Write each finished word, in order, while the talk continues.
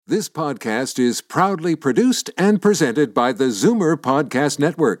This podcast is proudly produced and presented by the Zoomer Podcast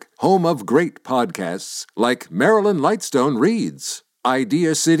Network, home of great podcasts like Marilyn Lightstone Reads,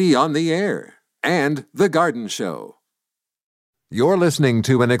 Idea City on the Air, and The Garden Show. You're listening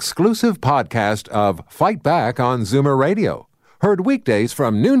to an exclusive podcast of Fight Back on Zoomer Radio, heard weekdays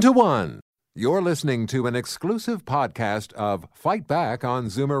from noon to 1. You're listening to an exclusive podcast of Fight Back on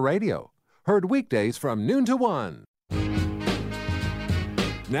Zoomer Radio, heard weekdays from noon to 1.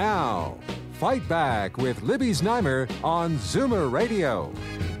 Now, Fight Back with Libby Znaimer on Zoomer Radio.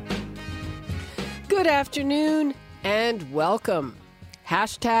 Good afternoon and welcome.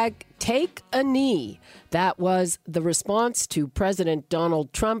 Hashtag Take a Knee. That was the response to President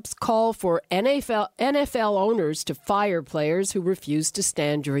Donald Trump's call for NFL owners to fire players who refused to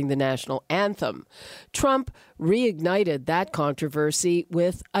stand during the national anthem. Trump reignited that controversy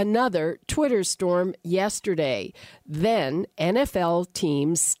with another Twitter storm yesterday. Then NFL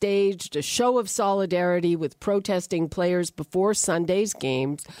teams staged a show of solidarity with protesting players before Sunday's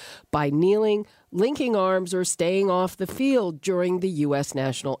games by kneeling, linking arms, or staying off the field during the U.S.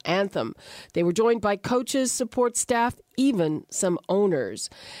 national anthem. They were joined by coaches, support staff, even some owners.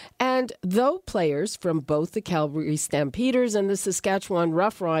 And though players from both the Calgary Stampeders and the Saskatchewan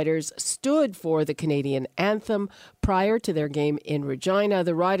Roughriders stood for the Canadian anthem prior to their game in Regina,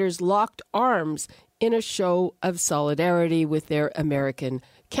 the Riders locked arms in a show of solidarity with their American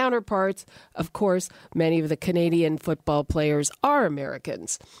counterparts. Of course, many of the Canadian football players are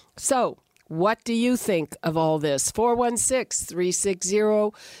Americans. So, what do you think of all this?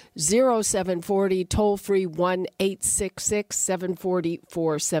 416-360-0740, toll-free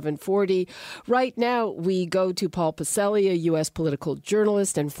 1-866-740-4740. Right now, we go to Paul Pacelli, a U.S. political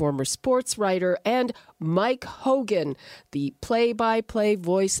journalist and former sports writer, and Mike Hogan, the play-by-play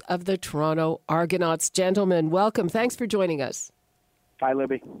voice of the Toronto Argonauts. Gentlemen, welcome. Thanks for joining us. Hi,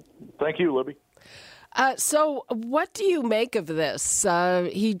 Libby. Thank you, Libby. So what do you make of this?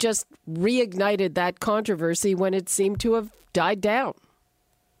 He just reignited that controversy when it seemed to have died down.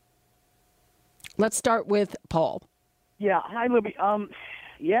 Let's start with Paul. Yeah, hi, Libby.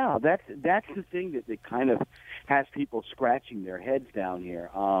 Yeah, that's the thing that kind of has people scratching their heads down here.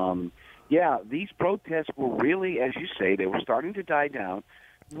 Yeah, these protests were really, as you say, they were starting to die down.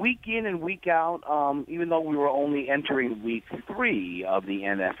 Week in and week out, even though we were only entering week 3 of the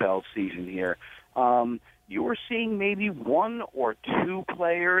NFL season here, you were seeing maybe 1 or 2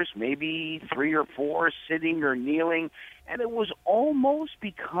 players, maybe 3 or 4 sitting or kneeling, and it was almost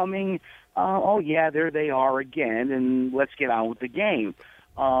becoming, oh yeah, there they are again, and let's get on with the game.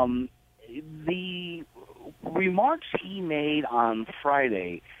 The remarks he made on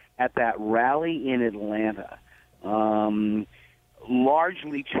Friday at that rally in Atlanta,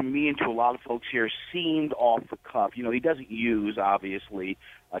 largely to me and to a lot of folks here, seemed off the cuff. You know, he doesn't use, obviously,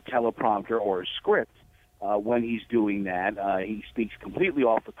 a teleprompter or a script when he's doing that. He speaks completely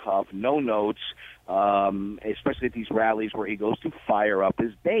off the cuff, no notes, especially at these rallies where he goes to fire up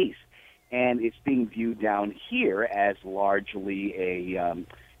his base. And it's being viewed down here as largely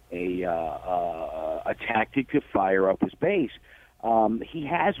a tactic to fire up his base. He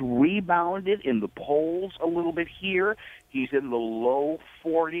has rebounded in the polls a little bit here. He's in the low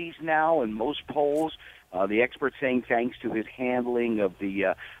 40s now in most polls. The experts saying thanks to his handling of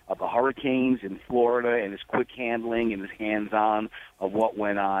the hurricanes in Florida and his quick handling and his hands-on of what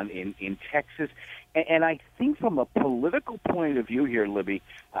went on in Texas. And I think from a political point of view here, Libby,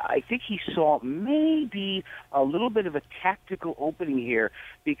 I think he saw maybe a little bit of a tactical opening here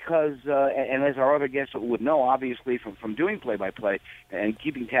because, and as our other guests would know, obviously from doing play-by-play and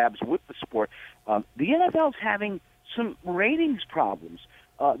keeping tabs with the sport, the NFL's having some ratings problems.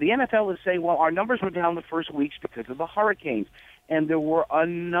 The NFL is saying, well, our numbers were down the first weeks because of the hurricanes, and there were a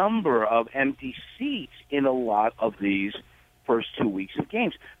number of empty seats in a lot of these first 2 weeks of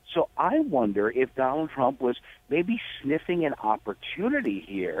games. So I wonder if Donald Trump was maybe sniffing an opportunity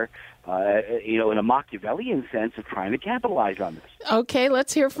here, in a Machiavellian sense of trying to capitalize on this. Okay,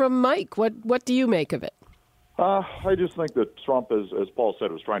 let's hear from Mike. What do you make of it? I just think that Trump, as Paul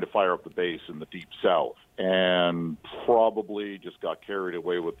said, was trying to fire up the base in the Deep South and probably just got carried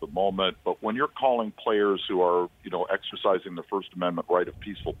away with the moment. But when you're calling players who are, exercising the First Amendment right of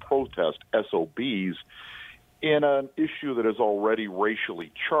peaceful protest SOBs in an issue that is already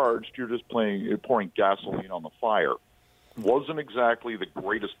racially charged, you're pouring gasoline on the fire. Wasn't exactly the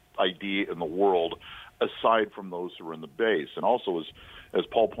greatest idea in the world, aside from those who were in the base. And also, as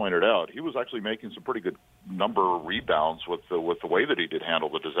Paul pointed out, he was actually making some pretty good number of rebounds with the way that he did handle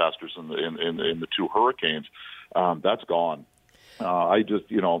the disasters in the 2 hurricanes. That's gone. I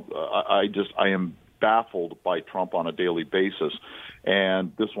am baffled by Trump on a daily basis.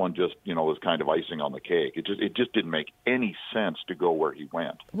 And this one just, was kind of icing on the cake. It just didn't make any sense to go where he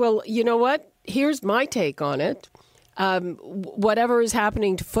went. Well, you know what? Here's my take on it. Whatever is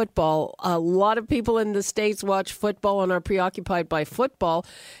happening to football, a lot of people in the States watch football and are preoccupied by football.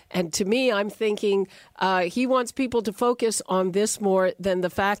 And to me, I'm thinking he wants people to focus on this more than the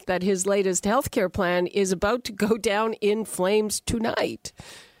fact that his latest health care plan is about to go down in flames tonight.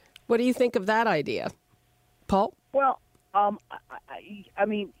 What do you think of that idea, Paul? Well, I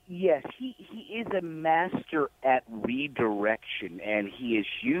mean, yes, he is a master at redirection, and he has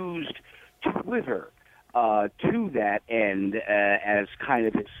used Twitter to that end as kind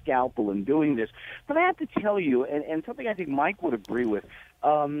of his scalpel in doing this. But I have to tell you, and something I think Mike would agree with,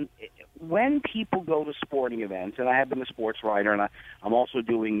 when people go to sporting events, and I have been a sports writer, and I'm also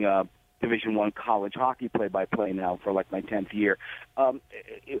doing Division I college hockey play-by-play now for like my 10th year,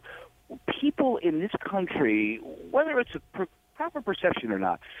 people in this country, whether it's a proper perception or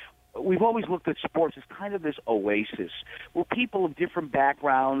not, we've always looked at sports as kind of this oasis where people of different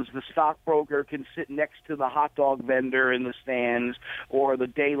backgrounds, the stockbroker can sit next to the hot dog vendor in the stands, or the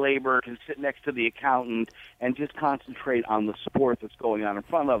day laborer can sit next to the accountant and just concentrate on the sport that's going on in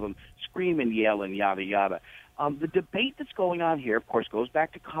front of them, scream and yell and yada, yada. The debate that's going on here, of course, goes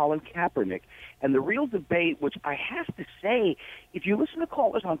back to Colin Kaepernick. And the real debate, which I have to say, if you listen to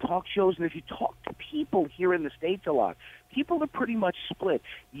callers on talk shows and if you talk to people here in the States a lot, people are pretty much split.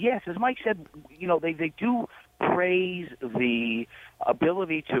 Yes, as Mike said, they do praise the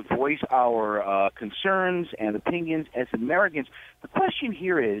ability to voice our concerns and opinions as Americans. The question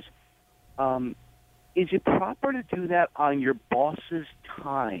here is it proper to do that on your boss's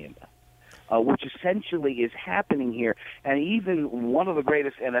time? Which essentially is happening here. And even one of the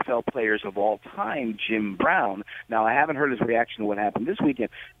greatest NFL players of all time, Jim Brown, now I haven't heard his reaction to what happened this weekend,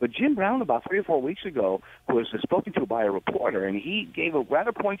 but Jim Brown about 3 or 4 weeks ago was spoken to by a reporter, and he gave a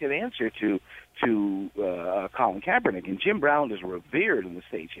rather pointed answer to Colin Kaepernick. And Jim Brown is revered in the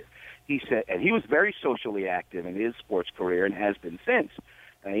States here. He said, and he was very socially active in his sports career and has been since.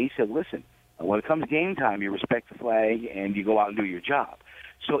 And he said, listen, when it comes game time, you respect the flag and you go out and do your job.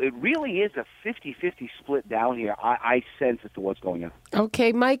 So it really is a 50-50 split down here, I sense, as to what's going on.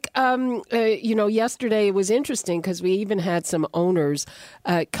 Okay, Mike, yesterday it was interesting because we even had some owners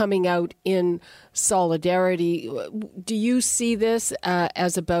coming out in solidarity. Do you see this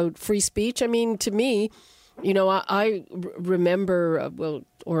as about free speech? I mean, to me, I remember,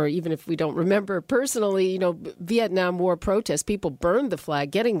 or even if we don't remember personally, Vietnam War protests, people burned the flag.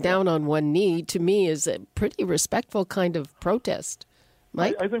 Getting down on one knee, to me, is a pretty respectful kind of protest.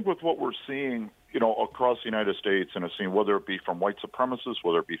 Mike? I think with what we're seeing, across the United States, and seeing whether it be from white supremacists,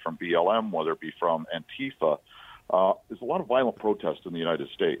 whether it be from BLM, whether it be from Antifa, there's a lot of violent protest in the United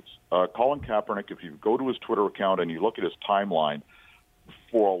States. Colin Kaepernick, if you go to his Twitter account and you look at his timeline,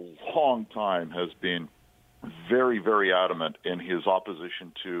 for a long time has been very, very adamant in his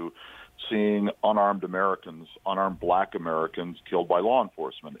opposition to seeing unarmed black Americans killed by law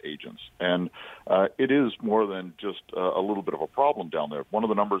enforcement agents. And it is more than just a little bit of a problem down there. One of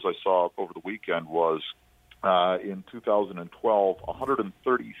the numbers I saw over the weekend was in 2012,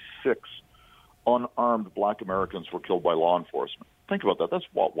 136 unarmed black Americans were killed by law enforcement. Think about that. That's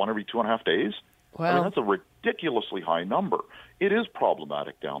one every 2.5 days? Wow. I mean, that's a ridiculously high number. It is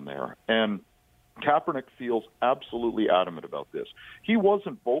problematic down there. And Kaepernick feels absolutely adamant about this. He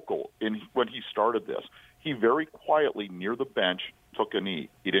wasn't vocal when he started this. He very quietly, near the bench, took a knee.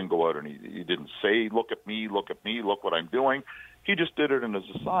 He didn't go out and he didn't say, look at me, look what I'm doing. He just did it in his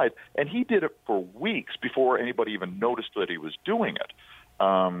aside. And he did it for weeks before anybody even noticed that he was doing it.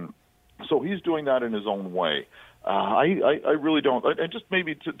 So he's doing that in his own way. I really don't. And just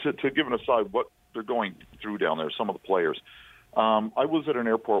maybe to give an aside what they're going through down there, some of the players. I was at an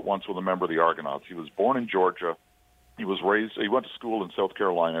airport once with a member of the Argonauts. He was born in Georgia. He went to school in South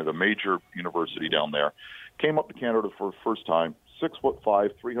Carolina at a major university down there. Came up to Canada for the first time, 6'5",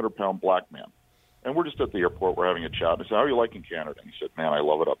 300-pound black man. And we're just at the airport. We're having a chat. And I said, how are you liking Canada? And he said, man, I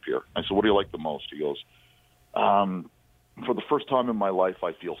love it up here. I said, what do you like the most? He goes, for the first time in my life,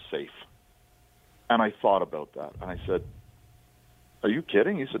 I feel safe. And I thought about that. And I said, are you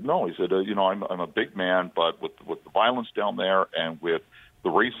kidding? He said, no. He said, I'm a big man, but with the violence down there and with the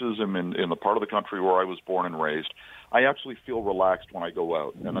racism in the part of the country where I was born and raised, I actually feel relaxed when I go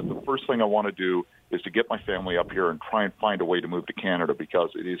out. And the first thing I want to do is to get my family up here and try and find a way to move to Canada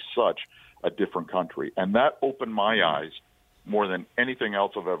because it is such a different country. And that opened my eyes more than anything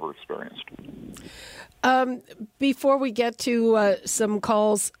else I've ever experienced. Before we get to some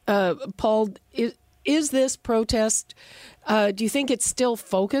calls, Paul, is this protest, do you think it's still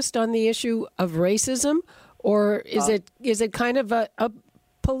focused on the issue of racism, or is it kind of a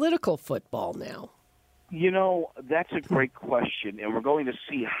political football now? That's a great question, and we're going to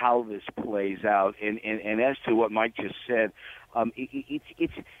see how this plays out. And as to what Mike just said,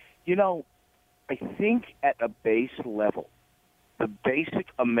 it's I think at a base level, the basic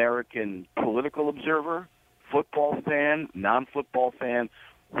American political observer, football fan, non-football fan,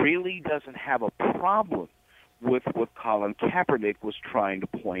 really doesn't have a problem with what Colin Kaepernick was trying to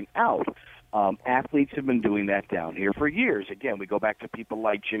point out. Athletes have been doing that down here for years. Again, we go back to people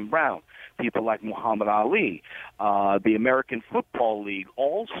like Jim Brown, people like Muhammad Ali, the American Football League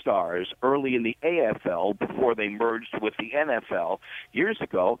All-Stars early in the AFL before they merged with the NFL years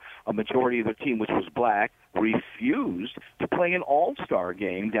ago. A majority of their team, which was black, refused to play an all-star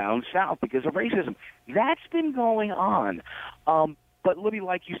game down south because of racism. That's been going on. But Libby,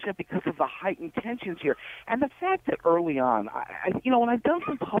 like you said, because of the heightened tensions here, and the fact that early on, when I've done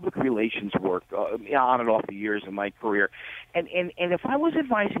some public relations work on and off the years in my career, and if I was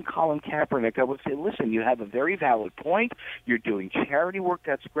advising Colin Kaepernick, I would say, listen, you have a very valid point. You're doing charity work.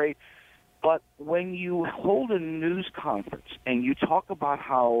 That's great. But when you hold a news conference and you talk about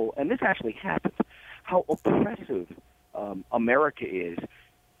how, and this actually happens, how oppressive America is,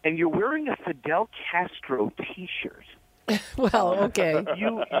 and you're wearing a Fidel Castro T-shirt. Well, okay.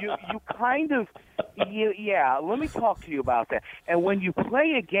 You kind of, yeah, let me talk to you about that. And when you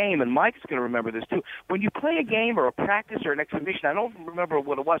play a game, and Mike's going to remember this too, when you play a game or a practice or an exhibition, I don't remember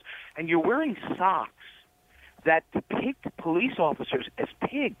what it was, and you're wearing socks that depict police officers as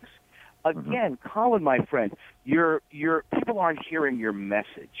pigs, again, Colin, my friend, your people aren't hearing your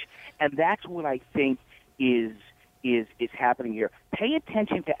message. And that's what I think is happening here. Pay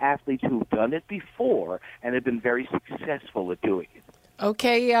attention to athletes who've done it before and have been very successful at doing it.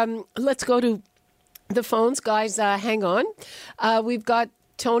 Okay, let's go to the phones. Guys, hang on. We've got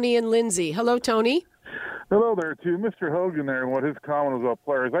Tony and Lindsay. Hello, Tony. Hello there, too. Mr. Hogan there and what his comment was about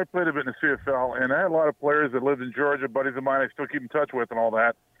players. I played a bit in the CFL, and I had a lot of players that lived in Georgia, buddies of mine I still keep in touch with and all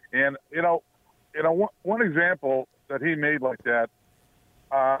that. And, one example that he made like that,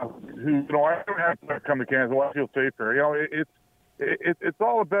 who, I don't have to come to Kansas. I feel safer. It's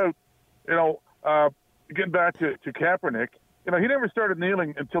all about, getting back to Kaepernick. He never started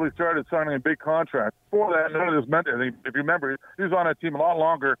kneeling until he started signing a big contract. Before that, none of this meant anything. If you remember, he was on that team a lot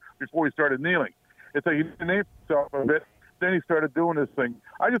longer before he started kneeling. It's like he named himself a bit, then he started doing this thing.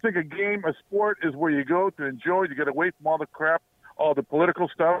 I just think a sport is where you go to enjoy, to get away from all the crap, all the political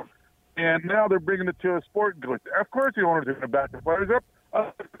stuff. And now they're bringing it to a sport. Of course the owners are going to back the players up.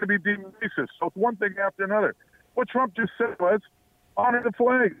 It's going to be deemed racist. So it's one thing after another. What Trump just said was, honor the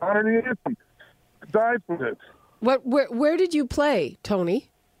flag, honor the anthem. Died for this. Where did you play, Tony?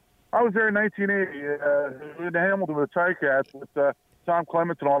 I was there in 1980 in Hamilton with the Ticats with Tom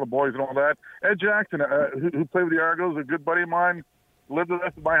Clements and all the boys and all that. Ed Jackson, who played with the Argos, a good buddy of mine, lived with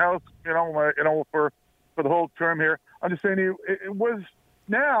us at my house, for the whole term here. I'm just saying to you, it was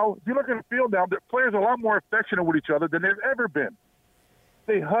now, if you look at the field now, the players are a lot more affectionate with each other than they've ever been.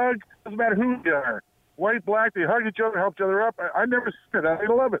 They hug, doesn't matter who they are, white, black, they hug each other, help each other up. I never seen it. I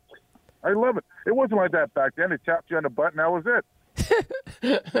love it. I love it. It wasn't like that back then. They tapped you on the butt, and that was it.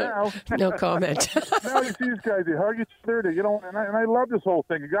 Now, no comment. Now you see these guys, they hug each other, and I love this whole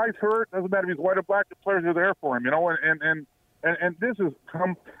thing. The guy's hurt, doesn't matter if he's white or black, the players are there for him, and this is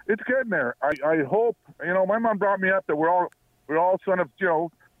it's getting there. I hope, my mom brought me up that we're all son of,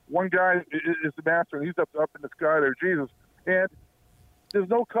 one guy is the master, and he's up in the sky there, Jesus, and there's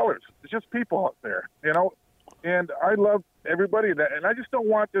no colors. It's just people out there, and I love everybody, and I just don't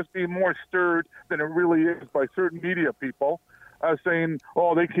want this to be more stirred than it really is by certain media people saying,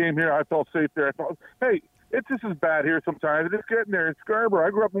 oh, they came here, I felt safe there. Hey, it's just as bad here sometimes. It's getting there. In Scarborough,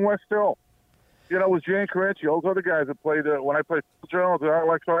 I grew up in West Hill. With Jan Carinci, all those other guys that played when I played Jones, I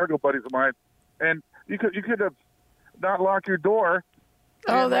like Fargo buddies of mine, and you could have not locked your door.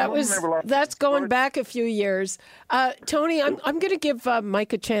 Oh, that's going back a few years. Tony, I'm going to give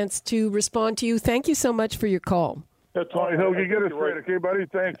Mike a chance to respond to you. Thank you so much for your call. Yeah, Tony Hill, you get it straight, okay, buddy?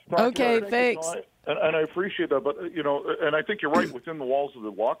 Thanks. Okay, thanks. And I appreciate that, but and I think you're right. Within the walls of the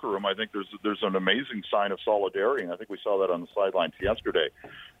locker room, I think there's an amazing sign of solidarity, and I think we saw that on the sidelines yesterday.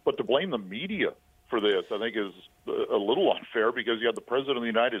 But to blame the media for this, I think, is a little unfair, because you had the President of the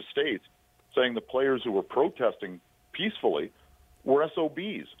United States saying the players who were protesting peacefully were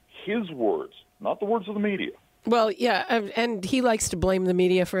SOBs. His words, not the words of the media. Well, yeah, and he likes to blame the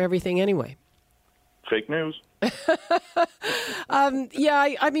media for everything anyway. fake news.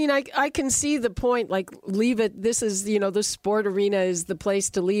 I can see the point. Like, leave it. This is, the sport arena is the place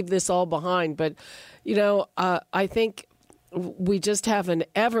to leave this all behind. But, I think we just have an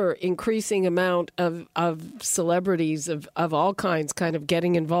ever increasing amount of celebrities of all kinds kind of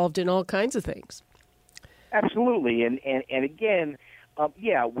getting involved in all kinds of things. Absolutely. And again,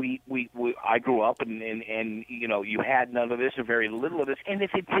 I grew up and you had none of this or very little of this. And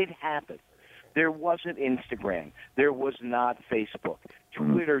if it did happen, there wasn't Instagram. There was not Facebook.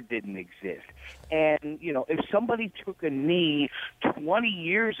 Twitter didn't exist. And, if somebody took a knee 20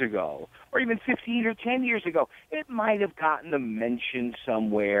 years ago, or even 15 or 10 years ago, it might have gotten a mention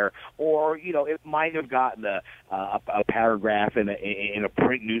somewhere, or, it might have gotten a paragraph in a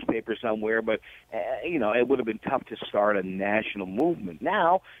print newspaper somewhere, but, it would have been tough to start a national movement.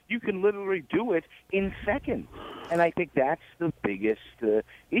 Now, you can literally do it in seconds. And I think that's the biggest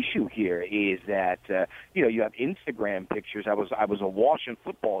issue here is that, you have Instagram pictures. I was watching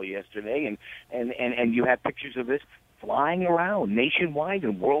football yesterday, and you have pictures of this flying around nationwide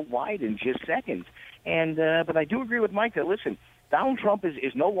and worldwide in just seconds. And but I do agree with Mike that, listen, Donald Trump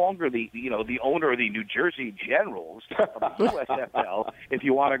is no longer the owner of the New Jersey Generals of the USFL. If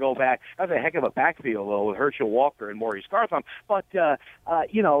you want to go back, that's a heck of a backfield though with Herschel Walker and Maurice Garthon. But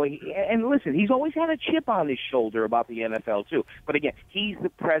and listen, he's always had a chip on his shoulder about the NFL too. But again, he's the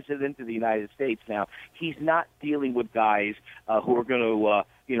president of the United States now. He's not dealing with guys who are going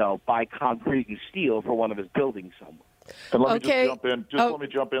to buy concrete and steel for one of his buildings somewhere. And let me just jump in. Let me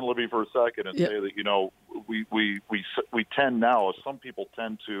jump in, Libby, for a second and say that we tend now, some people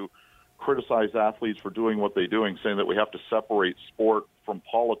tend to criticize athletes for doing what they're doing, saying that we have to separate sport from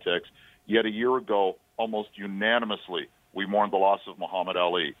politics. Yet a year ago, almost unanimously, we mourned the loss of Muhammad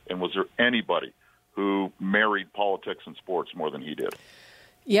Ali. And was there anybody who married politics and sports more than he did?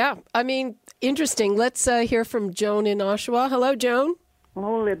 Yeah, I mean, interesting. Let's hear from Joan in Oshawa. Hello, Joan.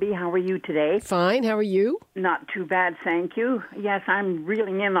 Hello, Libby. How are you today? Fine. How are you? Not too bad, thank you. Yes, I'm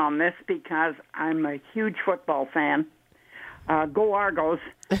reeling in on this because I'm a huge football fan. Go Argos.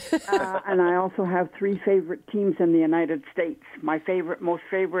 And I also have three favorite teams in the United States. My most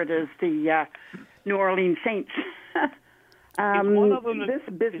favorite is the New Orleans Saints. One of them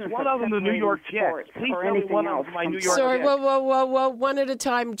the New York Jets. Please tell me one of my New York Sorry, Jets. whoa. One at a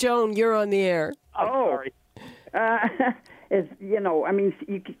time. Joan, you're on the air. Sorry.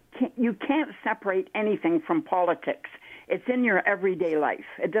 You can't separate anything from politics. It's in your everyday life.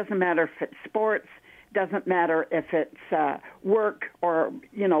 It doesn't matter if it's sports, doesn't matter if it's work or,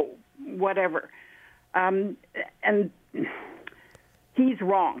 whatever. And he's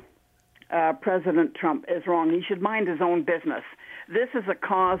wrong. President Trump is wrong. He should mind his own business. This is a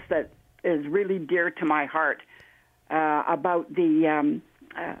cause that is really dear to my heart about the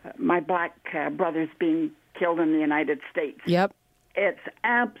my black brothers being killed in the United States. Yep. It's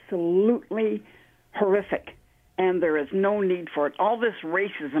absolutely horrific, and there is no need for it. All this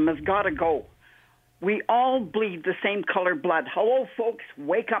racism has got to go. We all bleed the same color blood. Hello, folks,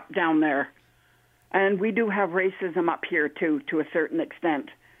 wake up down there. And we do have racism up here, too, to a certain extent.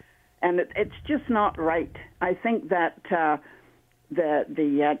 And it's just not right. I think that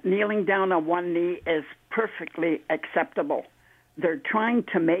the kneeling down on one knee is perfectly acceptable. They're trying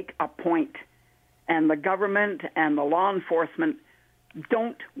to make a point, and the government and the law enforcement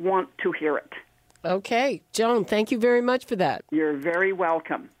don't want to hear it. Okay. Joan, thank you very much for that. You're very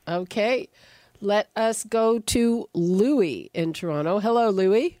welcome. Okay. Let us go to Louis in Toronto. Hello,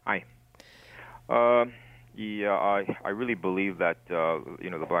 Louis. Hi. I really believe that,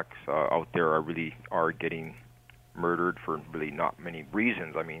 the blacks out there are getting murdered for really not many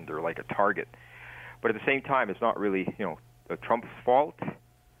reasons. I mean, they're like a target. But at the same time, it's not really, Trump's fault.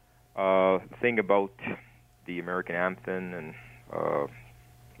 Thing about the American anthem and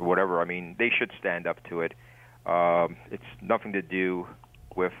whatever, I mean, they should stand up to it. It's nothing to do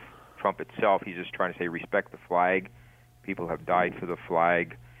with Trump itself. He's just trying to say respect the flag. People have died for the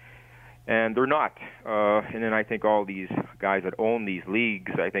flag. And they're not. And then I think all these guys that own these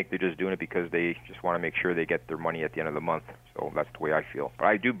leagues, I think they're just doing it because they just want to make sure they get their money at the end of the month. So that's the way I feel. But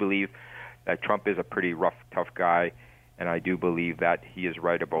I do believe that Trump is a pretty rough, tough guy. And I do believe that he is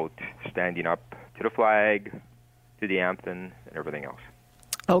right about standing up to the flag, to the anthem, and everything else.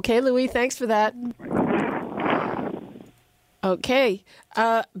 Okay, Louis, thanks for that. Okay,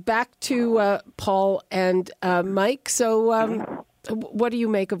 back to Paul and Mike. So what do you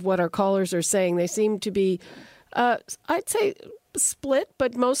make of what our callers are saying? They seem to be, I'd say, split,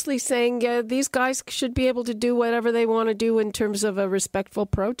 but mostly saying these guys should be able to do whatever they want to do in terms of a respectful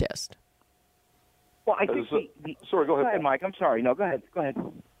protest. Well, I think sorry, go ahead. Go ahead, Mike. I'm sorry. No, go ahead. Go ahead.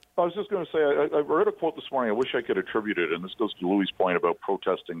 I was just going to say, I read a quote this morning. I wish I could attribute it, and this goes to Louis' point about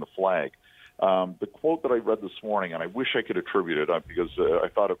protesting the flag. The quote that I read this morning, and I wish I could attribute it because I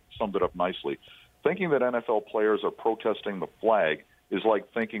thought it summed it up nicely. Thinking that NFL players are protesting the flag is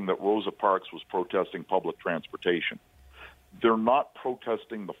like thinking that Rosa Parks was protesting public transportation. They're not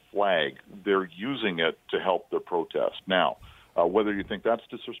protesting the flag. They're using it to help their protest. Now, whether you think that's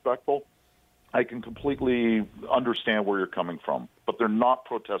disrespectful, I can completely understand where you're coming from. But they're not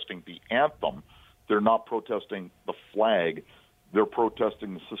protesting the anthem. They're not protesting the flag. They're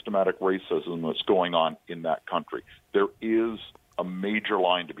protesting the systematic racism that's going on in that country. There is a major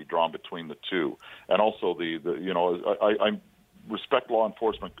line to be drawn between the two. And also, I respect law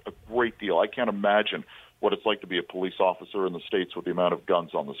enforcement a great deal. I can't imagine what it's like to be a police officer in the States with the amount of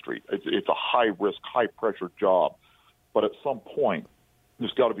guns on the street. It's a high-risk, high-pressure job. But at some point,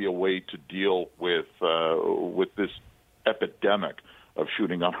 there's got to be a way to deal with this epidemic of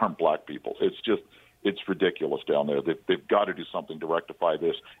shooting unarmed black people. It's ridiculous down there. They've got to do something to rectify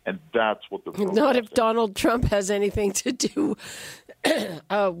this, and that's what the not if Donald Trump has anything to do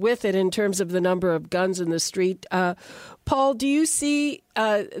with it in terms of the number of guns in the street. Paul, do you see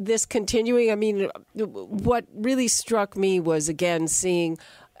this continuing? I mean, what really struck me was, again, seeing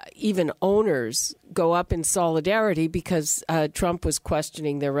even owners go up in solidarity because Trump was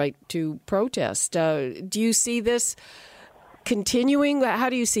questioning their right to protest. Do you see this continuing? How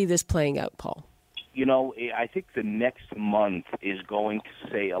do you see this playing out, Paul? You know, I think the next month is going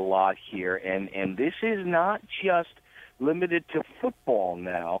to say a lot here, and this is not just limited to football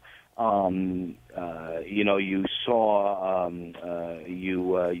now. You saw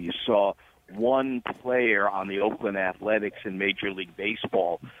one player on the Oakland Athletics in Major League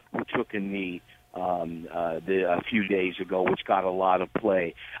Baseball who took a knee a few days ago, which got a lot of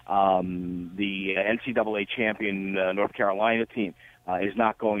play. The NCAA champion North Carolina team is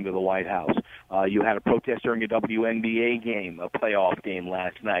not going to the White House. You had a protest during a WNBA game, a playoff game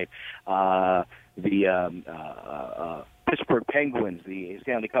last night. The Pittsburgh Penguins, the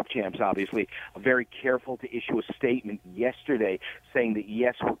Stanley Cup champs, obviously, are very careful to issue a statement yesterday saying that,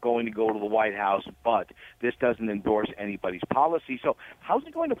 yes, we're going to go to the White House, but this doesn't endorse anybody's policy. So how's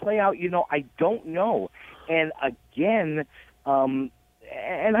it going to play out? I don't know. And again, and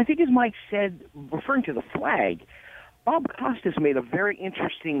I think as Mike said, referring to the flag, Bob Costas made a very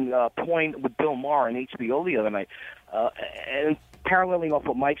interesting point with Bill Maher on HBO the other night, and paralleling off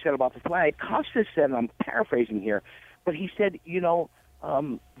what Mike said about the flag. Costas said, and I'm paraphrasing here, but he said,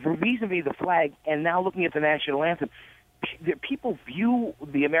 vis-a-vis the flag, and now looking at the national anthem, people view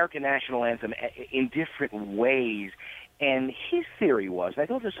the American national anthem in different ways. And his theory was, I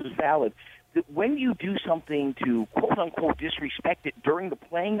thought this was valid, that when you do something to quote-unquote disrespect it during the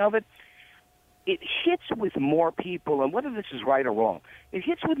playing of it, it hits with more people, and whether this is right or wrong, it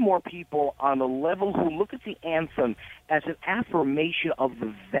hits with more people on a level who look at the anthem as an affirmation of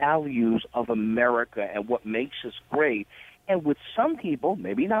the values of America and what makes us great. And with some people,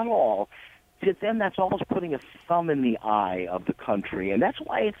 maybe not all, to them that's almost putting a thumb in the eye of the country. And that's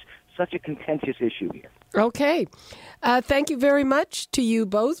why it's such a contentious issue here. Okay. Thank you very much to you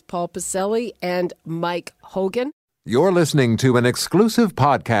both, Paul Pacelli and Mike Hogan. You're listening to an exclusive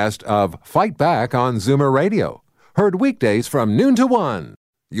podcast of Fight Back on Zoomer Radio. Heard weekdays from noon to 1.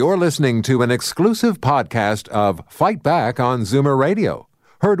 You're listening to an exclusive podcast of Fight Back on Zoomer Radio.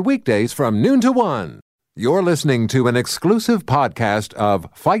 Heard weekdays from noon to 1. You're listening to an exclusive podcast of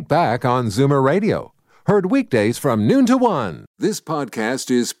Fight Back on Zoomer Radio. Heard weekdays from noon to 1. This podcast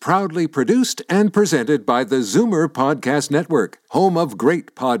is proudly produced and presented by the Zoomer Podcast Network, home of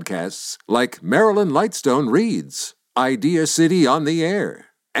great podcasts like Marilyn Lightstone Reads, Idea City on the Air,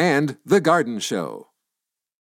 and The Garden Show.